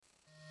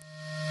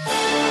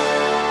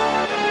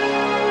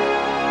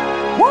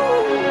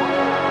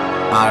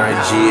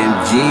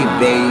RGMG,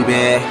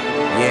 baby.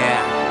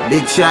 Yeah.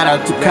 Big shout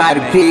out to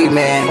Cardi P,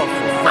 man.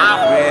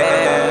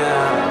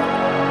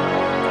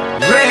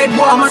 Red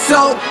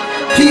Wamasoo,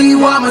 P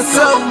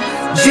Wamasoo,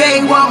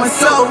 J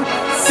Wamasoo,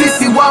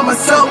 Sisi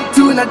Wamasoo,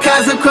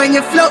 tunakaza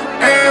kwenye flow.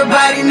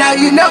 Everybody now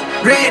you know.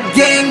 Red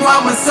Gang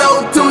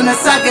Wamasoo,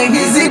 tunasaka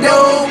hizi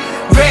do.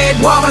 Red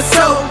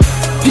Wamasoo,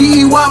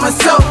 P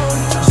Wamasoo,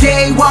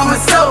 J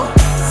Wamasoo,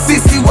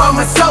 Sisi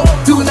Wamasoo,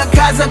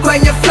 tunakaza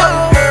kwenye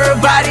flow.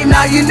 Everybody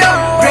now you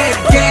know. Red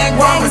Gang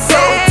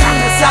Wamasoo,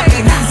 tunasaka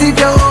hizi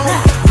do.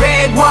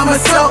 Red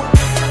Wamasoo,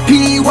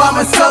 P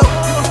Wamasoo,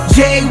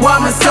 J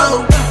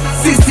Wamasoo,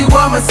 Sisi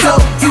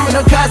Wamasoo,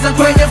 tunakaza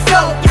kwenye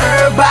flow.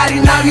 Everybody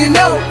now you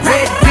know.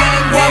 Red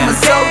Gang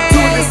Wamasoo,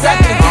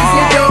 tunasaka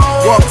hizi do.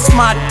 Walk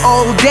smart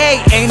all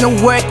day, ain't no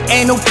work,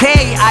 ain't no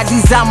pay. I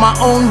design my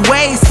own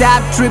way,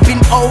 stop tripping,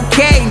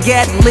 okay.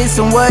 Get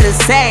listen what I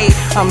say,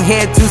 I'm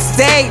here to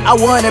stay. I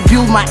wanna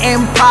build my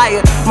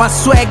empire, my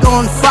swag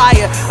on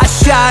fire. I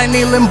shine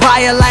in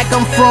buyer like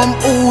I'm from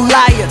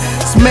Ulaya.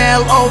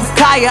 Smell of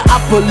kaya, I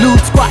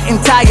pollute quite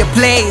entire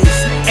place.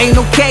 Ain't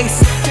no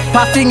case,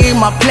 puffing in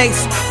my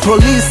place.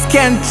 Police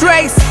can't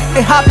trace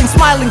a happy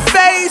smiling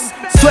face.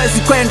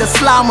 Swezi kwenda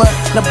slama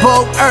na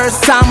bow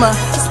earth summer.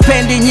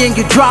 Spendi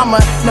nyingi drama,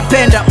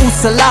 napenda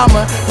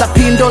usalama. La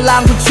pindo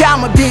langu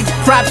chama, big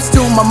props to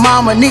my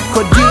mama.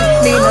 Niko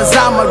deep, nina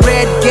zama.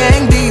 Red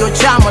Gang dio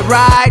chama,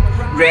 right?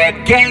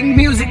 Red Gang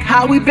music,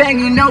 how we bang,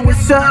 you know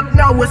what's up,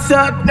 know what's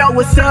up, know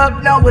what's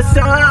up, know what's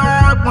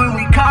up. When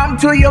we come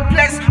to your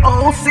place,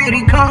 whole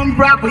city come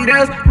rock with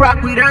us,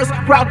 rock with us,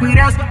 rock with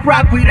us,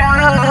 rock with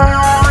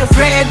us.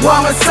 Red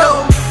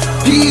Wamasoo,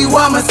 P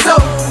Wamasoo,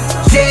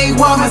 J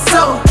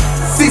Wamasoo,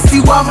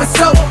 Sisi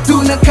Wamasoo,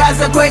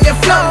 tunakaza kwenye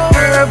flow.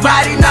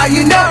 Everybody now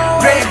you know.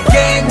 Red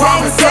Gang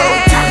Wamasoo,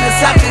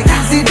 tunasaka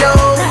hizi do.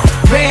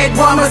 Red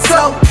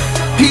Wamasoo,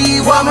 P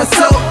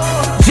Wamasoo,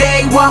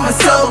 J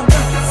Wamasoo,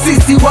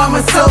 Sisi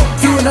Wamasoo,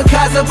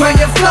 tunakaza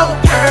kwenye flow.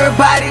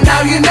 Everybody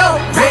now you know.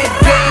 Red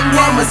Gang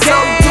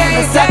Wamasoo,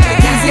 tunasaka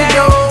hizi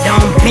do.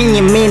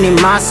 Pinyi mini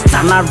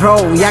master na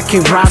roll ya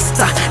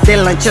kirasta.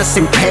 Dela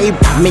chasing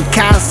paper,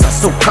 mikasa,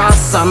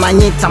 sukasa.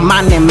 Nanyita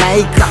money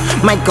maker,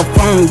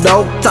 microphone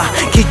doctor.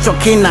 Kichwa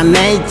kina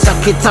nature,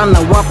 kitana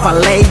wapa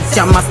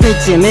later.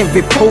 Masnichi ni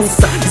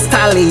vipusa,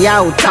 style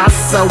ya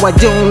utasa.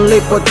 Wajuu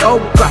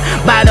lipotoka,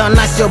 bado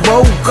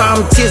nashoboka.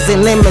 Mchizi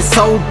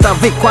nimesota,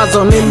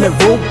 vikwazo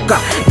nimevuka.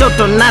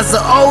 Toto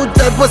nazo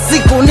ota, ipo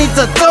siku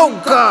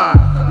nitatoka.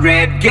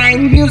 Red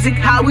Gang music,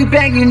 how we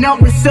bang, you know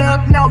what's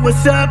up, know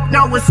what's up,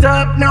 know what's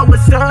up, know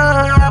what's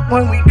up.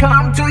 When we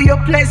come to your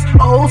place,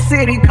 whole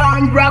city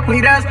come rock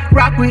with us,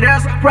 rock with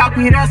us, rock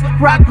with us,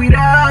 rock with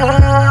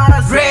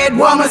us. Red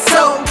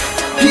Wamasoo,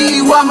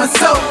 P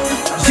Wamasoo,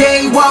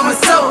 J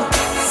Wamasoo,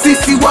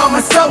 Sisi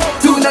Wamasoo,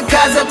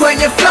 tunakaza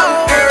kwenye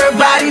flow.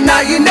 Everybody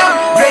now you know.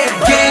 Red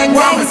Gang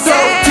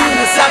Wamasoo,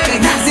 tunasaka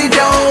hizi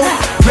do.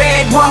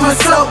 Red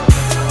Wamasoo,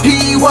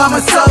 P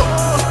Wamasoo,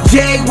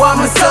 J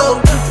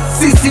Wamasoo,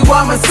 Sisi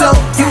Wamasoo,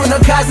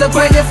 tunakaza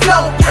kwenye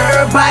flow.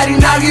 Everybody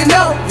now you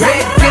know.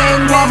 Red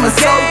Gang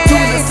Wamasoo,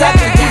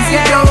 tunasaka hizi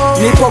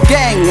do. Nipo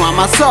gang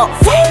Wamasoo,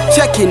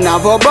 checking na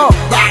vobo.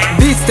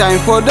 This time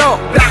for dough,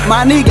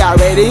 my nigga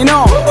ready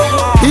know.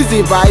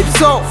 Hizi vibe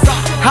so,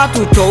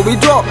 hatuto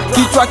withdraw.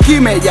 Kichwa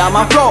kimeja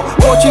maflow,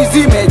 pochi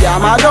zimeja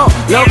mado.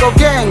 Logo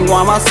gang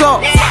Wamasoo,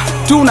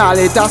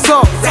 tunaleta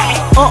so.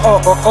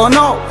 Oh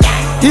no,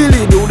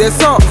 hili dude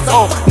so,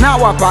 na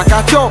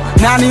wapaka cho,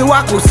 nani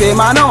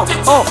wakusema no.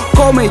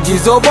 Kome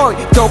Jizo boy,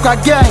 toka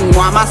gang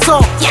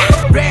Wamasoo.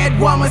 Red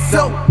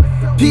Wamasoo,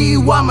 P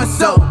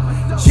Wamasoo,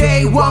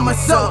 J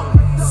Wamasoo,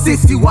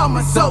 Sisi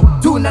Wamasoo,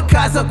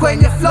 tunakaza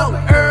kwenye flow.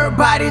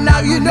 Everybody now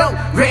you know.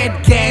 Red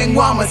Gang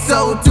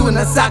Wamasoo,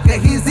 tunasaka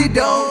hizi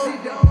do.